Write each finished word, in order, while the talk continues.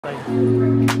What's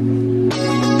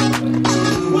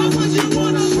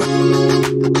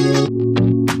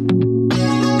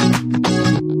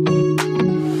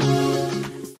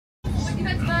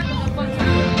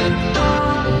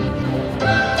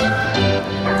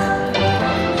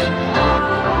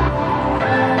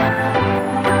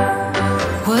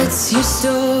your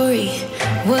story?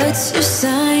 What's your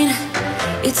sign?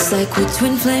 It's like we're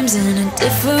twin flames in a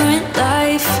different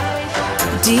life.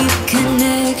 Deep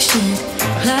connection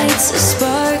lights a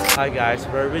spark. Hi guys,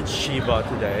 we're with Shiba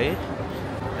today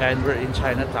and we're in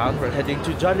Chinatown. We're heading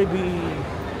to Jollibee.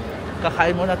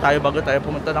 Kakain muna tayo bago tayo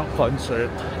pumunta ng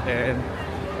concert. And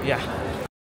yeah,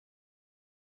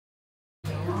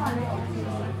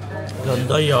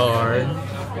 ganda yarn.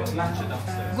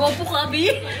 Gopo ka,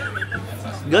 Bi?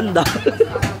 Ganda.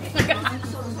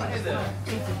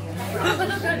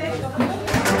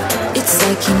 It's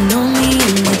like you know me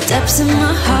in the depths of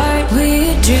my heart.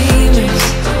 We're dreamers.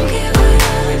 Don't care what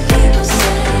other people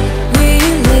say. We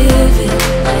live it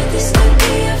like this could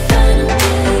be a final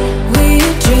day.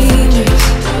 We're dreamers.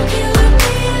 Don't care what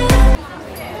they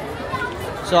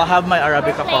are. So I have my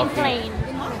Arabica coffee. Plain.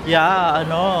 Yeah,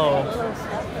 ano.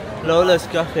 Lola's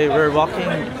Cafe. We're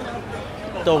walking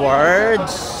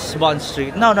towards Bond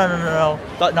Street. No.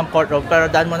 Ng Court Road. Pero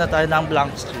daan muna tayo ng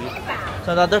Blanc Street.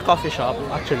 So another coffee shop.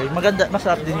 Actually, maganda,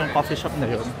 masarap din yung coffee shop na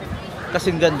yun.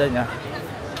 Kasing ganda niya.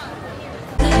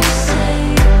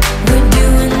 We're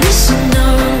doing this in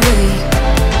our way.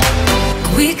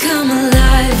 We come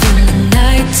alive in the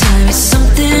nighttime. It's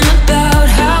something about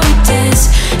how we dance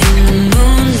in the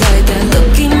moonlight. That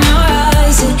look in your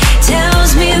eyes, it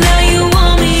tells me that you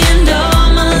want me and all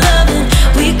my loving.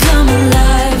 We come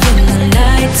alive in the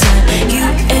nighttime. You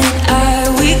and I,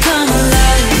 we come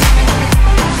alive.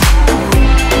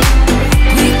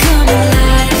 We come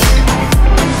alive.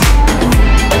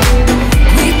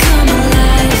 We come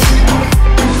alive.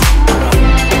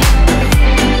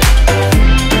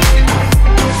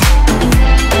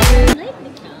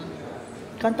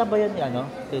 Kanta ba yan ni ano?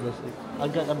 Taylor Swift. I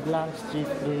got a blank street,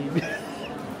 baby.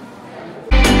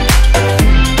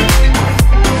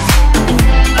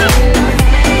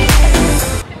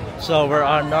 So we're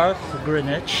on North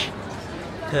Greenwich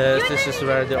because this is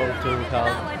where the O2 held.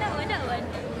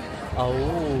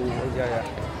 Oh, yeah.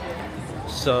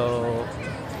 So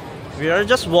we are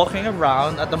just walking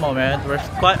around at the moment. We're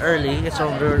quite early. It's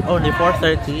only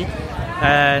 4:30,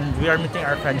 and we are meeting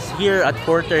our friends here at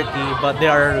 4:30, but they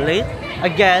are late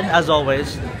again as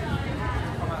always.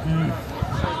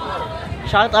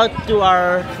 Shout out to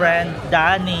our friend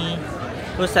Danny,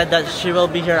 who said that she will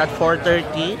be here at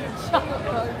 4:30.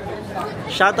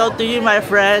 Shout out to you, my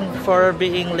friend, for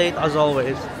being late as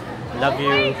always. Love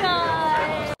you.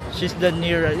 She's the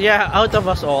nearest. Yeah, out of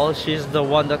us all, she's the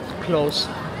one that's close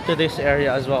to this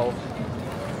area as well.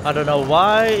 I don't know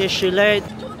why is she late.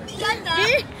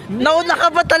 Nauna ka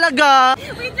ba talaga?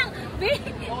 Wait lang.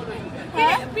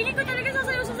 Piling ko talaga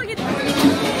sasayaw sa gitna.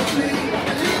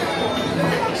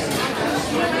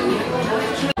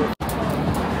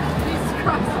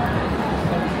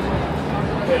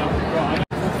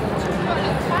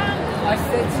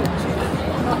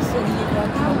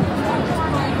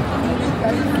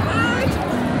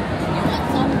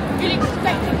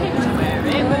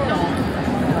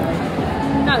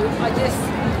 No, I just...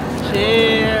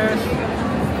 Cheers!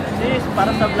 Cheers!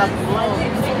 Para sa vlog mo.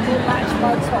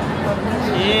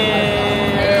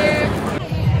 Cheers!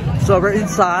 So we're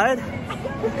inside.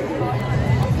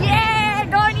 Yeah!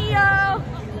 Go, Neo!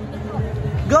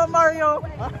 Go, Mario!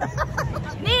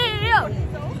 Neo!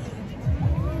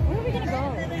 Where are we gonna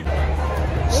go?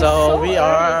 So we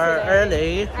are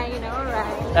early. I know,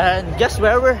 right? And guess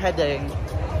where we're heading?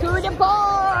 To the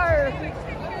bar!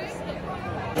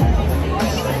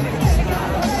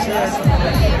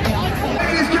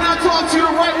 Can I talk to you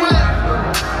the right way?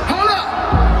 Hold up!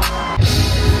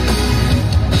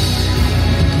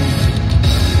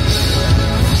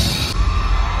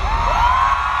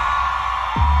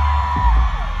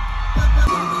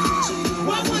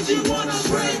 Why would you wanna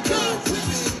break up?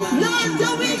 Love,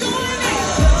 don't be going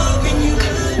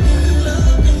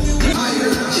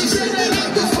she said that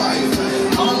I could fight.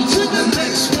 On to the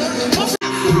next one.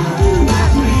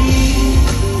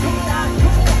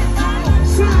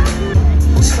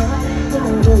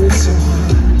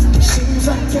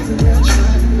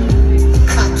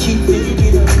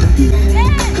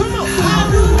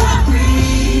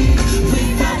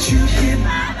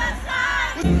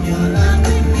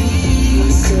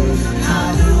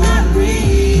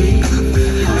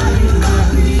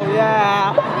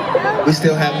 We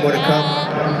still have more to come.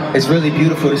 It's really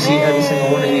beautiful to see every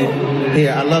single one of you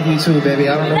here. I love you too, baby.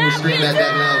 I don't know who screamed at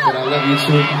that loud, but I love you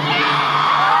too.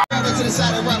 To the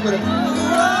side and rock with him.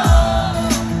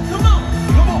 Come on,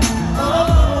 come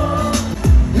on.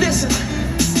 Listen.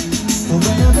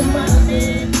 Forever my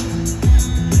name,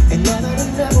 and now that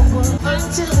I never will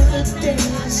until the day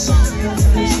I saw your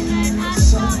face. I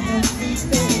saw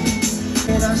everything,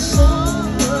 and I saw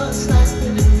us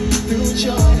laughing through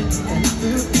joy and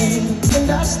through pain,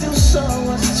 and I still saw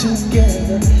us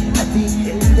together at the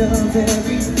end of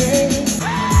every day.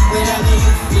 Whenever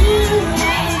you feel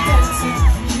like dancing,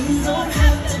 you don't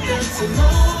have to dance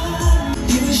alone.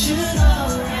 You should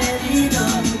already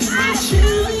know I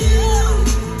choose you.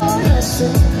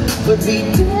 But we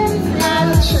didn't have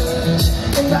a chance,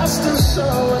 and I still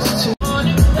saw us too.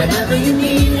 Whenever you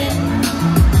need it,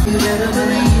 you better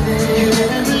believe it. You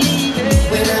better believe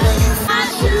it. Whenever you I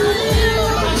choose you.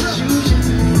 I choose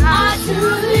you. I choose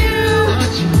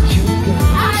you.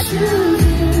 I choose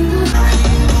you. I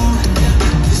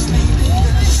choose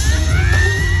you.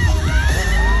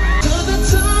 Till the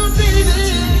time, baby,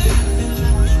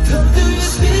 come through your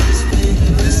speakers, baby.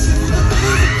 Listen to me.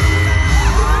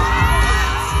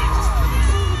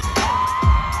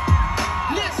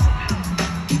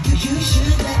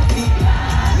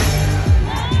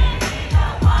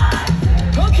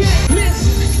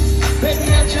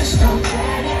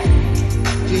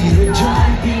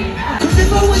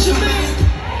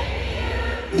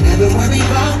 Never worry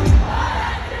about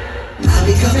I'll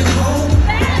be coming home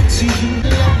to you.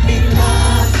 Let me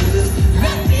love you.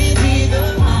 Let me be the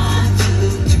one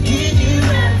to give you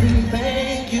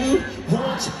everything you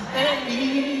want and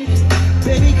need.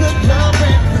 Baby, good love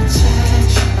and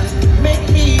protection. Make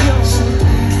me your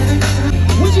selection.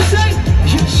 What'd you say?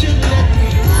 You should let me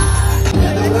love.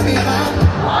 Never worry about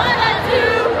what I do.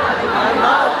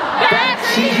 Back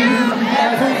to you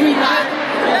every night.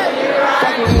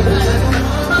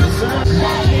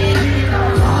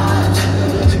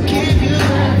 To give you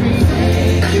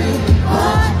everything you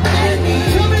want and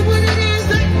need. Tell me what it is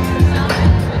that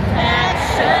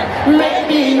make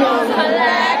me your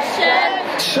collection.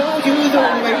 Show you the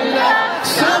way love's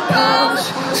supposed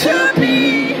to be.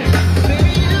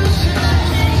 Baby, you should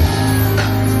make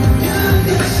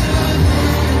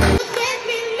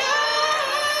me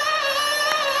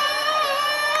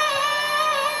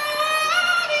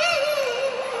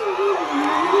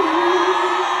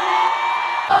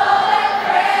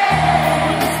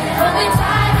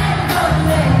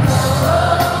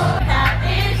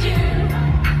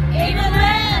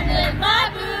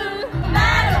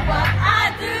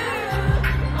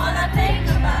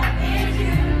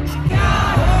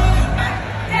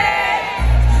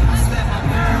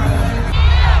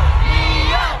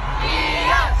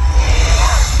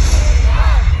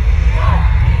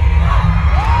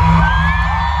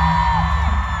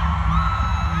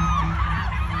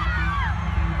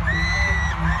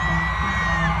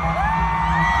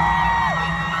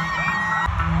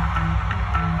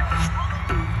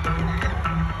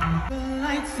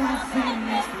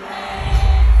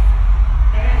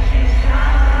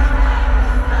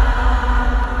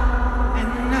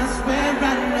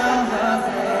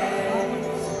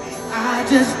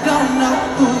just don't know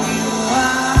who you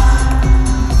are.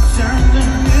 Turn the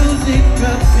music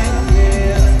up and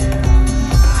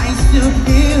yeah, I still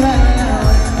feel her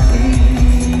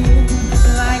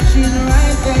like she's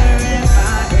right there in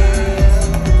my ear,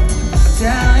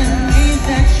 telling me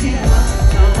that she wants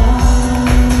to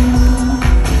hold,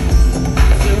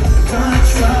 to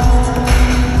control.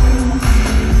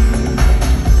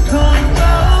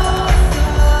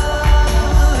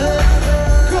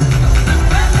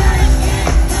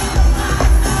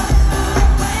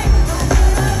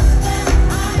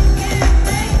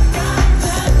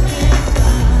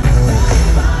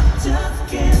 To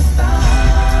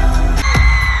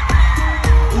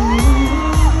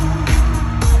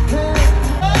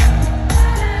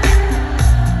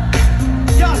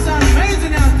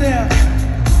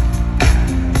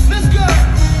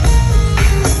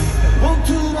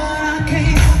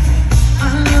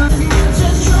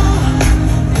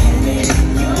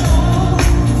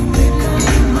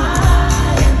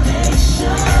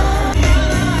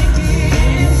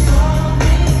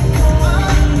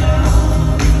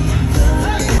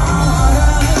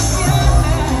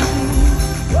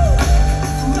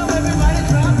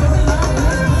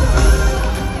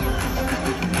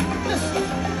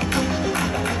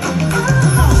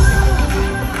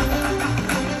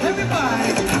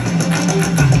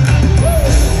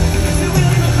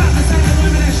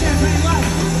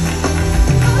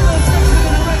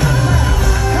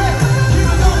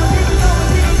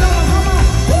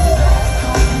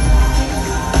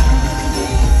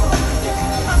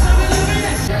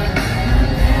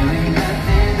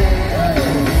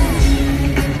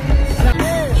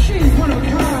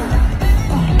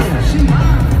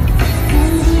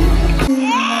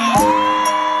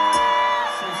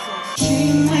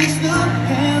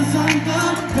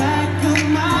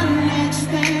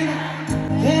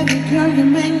you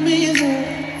make me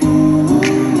say, ooh,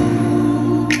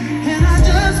 and I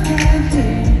just can't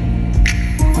think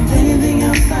of anything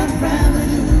else I'd rather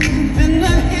do than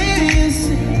to hear you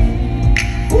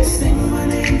sing my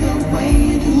name the way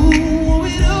you do.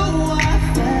 We do our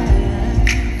thing,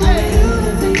 we do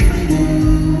the things we do.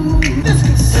 This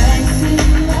is sexy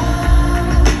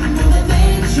love, the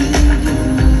things you do.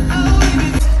 Oh,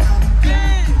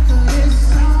 baby, this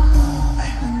song,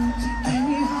 take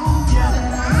me home. Yeah.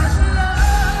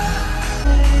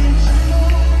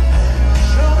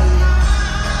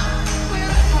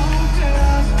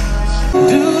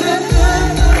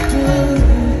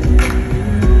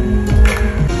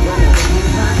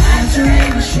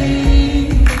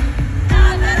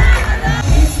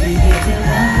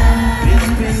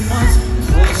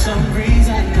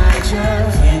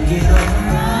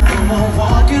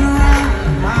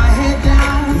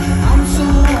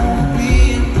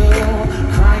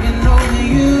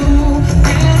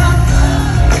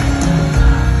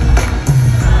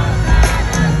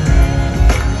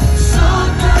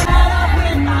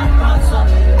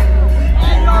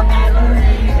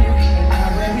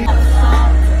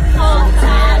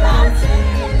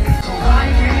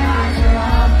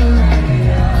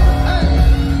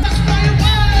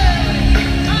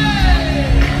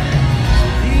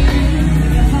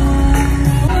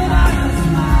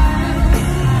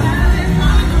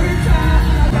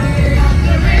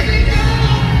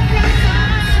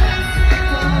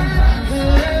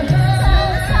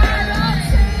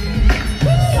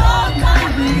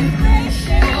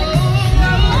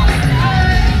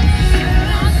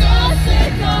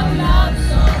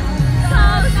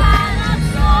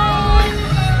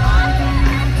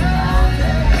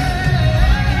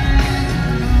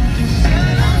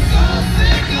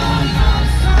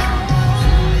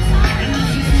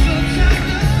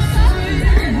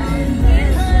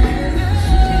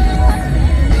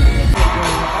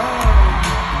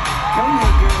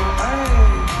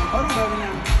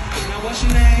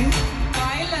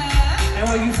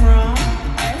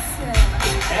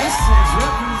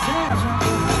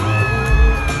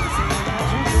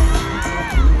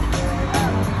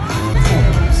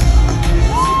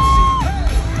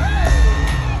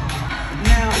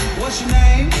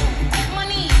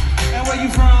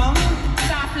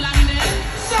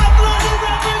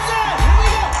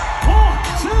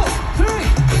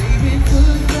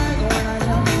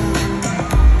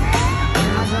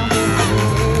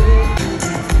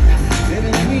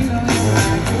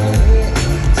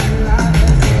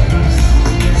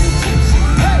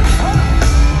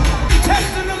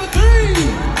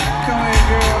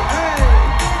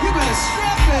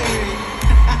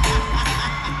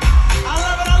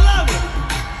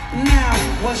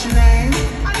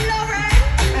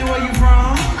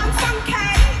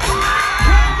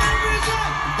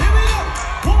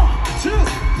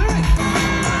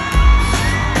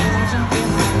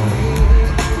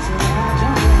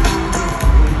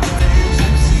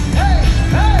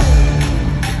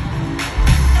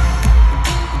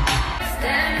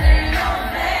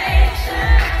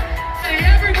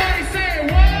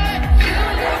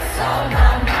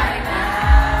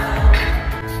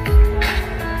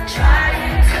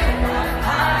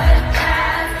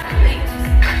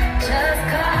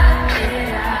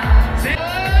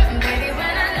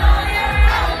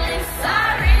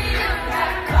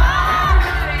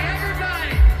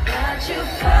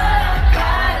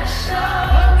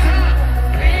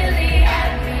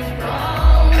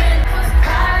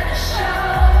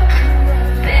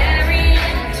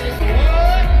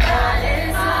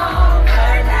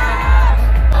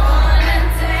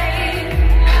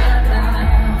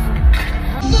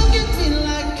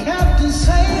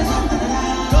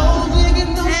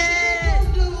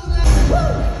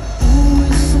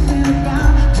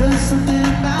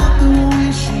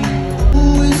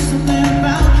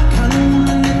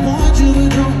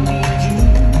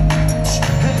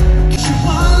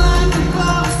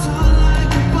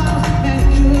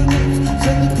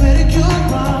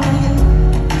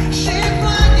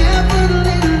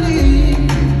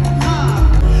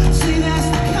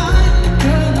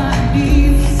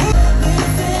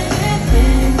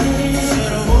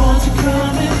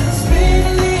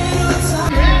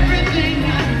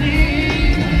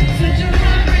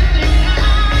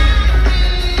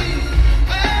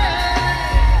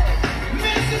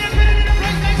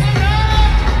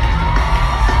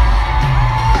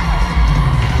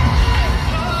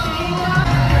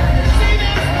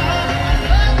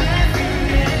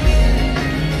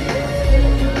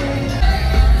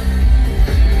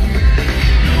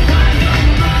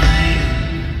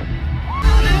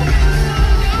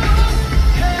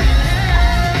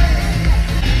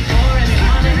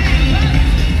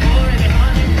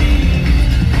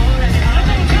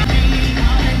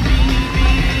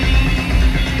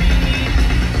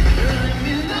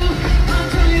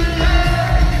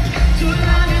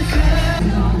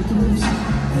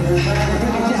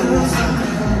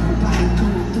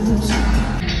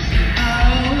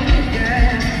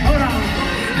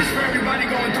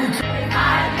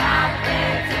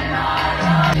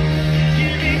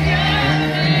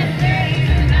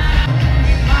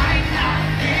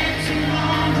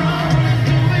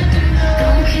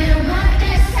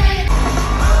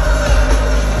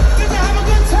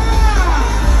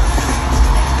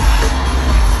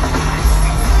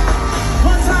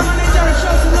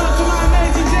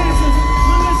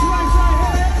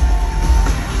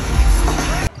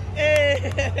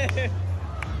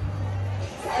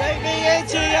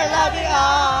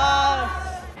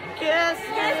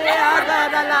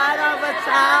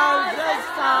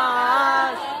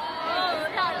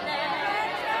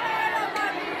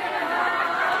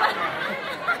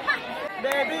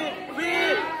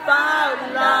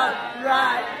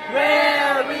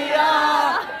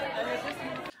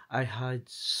 I had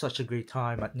such a great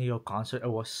time at Neo concert. It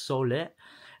was so lit,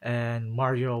 and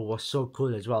Mario was so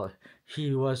cool as well.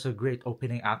 He was a great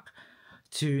opening act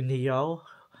to Neo.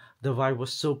 The vibe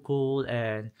was so cool,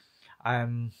 and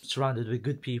I'm surrounded with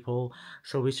good people,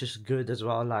 so which is good as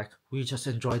well. Like, we just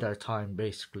enjoyed our time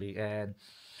basically, and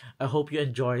I hope you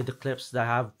enjoy the clips that I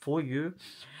have for you.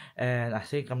 And I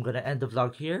think I'm gonna end the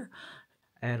vlog here.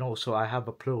 And also, I have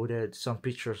uploaded some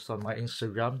pictures on my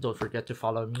Instagram. Don't forget to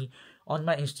follow me on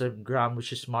my Instagram,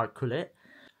 which is KOOLIT.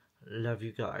 Love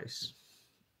you guys.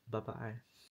 Bye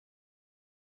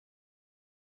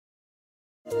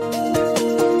bye.